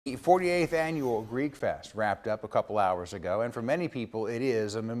The 48th annual Greek Fest wrapped up a couple hours ago, and for many people it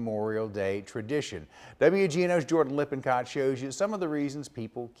is a Memorial Day tradition. WGNO's Jordan Lippincott shows you some of the reasons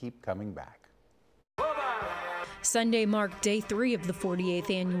people keep coming back. Sunday marked day 3 of the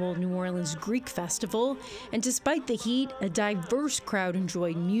 48th annual New Orleans Greek Festival, and despite the heat, a diverse crowd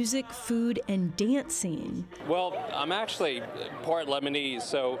enjoyed music, food, and dancing. Well, I'm actually part Lebanese,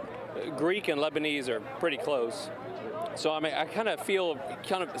 so Greek and Lebanese are pretty close. So I kind of feel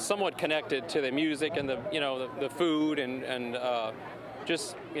somewhat connected to the music and the food and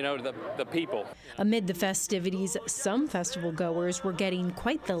just the people. Amid the festivities, some festival goers were getting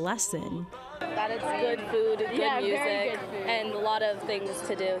quite the lesson. That it's good food, good music, good and a lot of things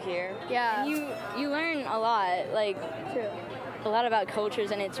to do here. Yeah, you learn a lot, a lot about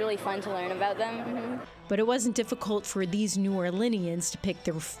cultures, and it's really fun to learn about them. Mm-hmm. But it wasn't difficult for these New Orleanians to pick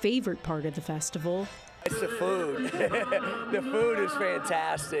their favorite part of the festival. It's the food. The food is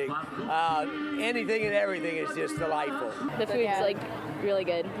fantastic. Anything and everything is just delightful. The food's really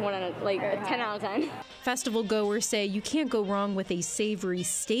good. 10 out of 10. Festival goers say you can't go wrong with a savory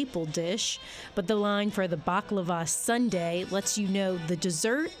staple dish, but the line for the baklava sundae lets you know the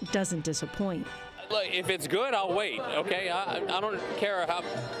dessert doesn't disappoint. Look, if it's good, I'll wait. Okay, I don't care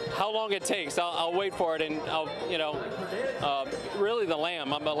how long it takes. I'll wait for it, and really the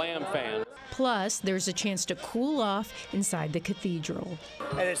lamb. I'm a lamb fan. Plus, there's a chance to cool off inside the cathedral.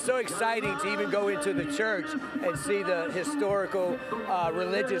 And it's so exciting to even go into the church and see the historical,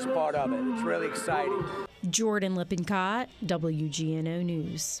 religious part of it. It's really exciting. Jordan Lippincott, WGNO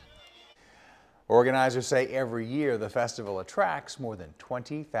News. Organizers say every year the festival attracts more than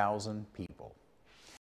 20,000 people.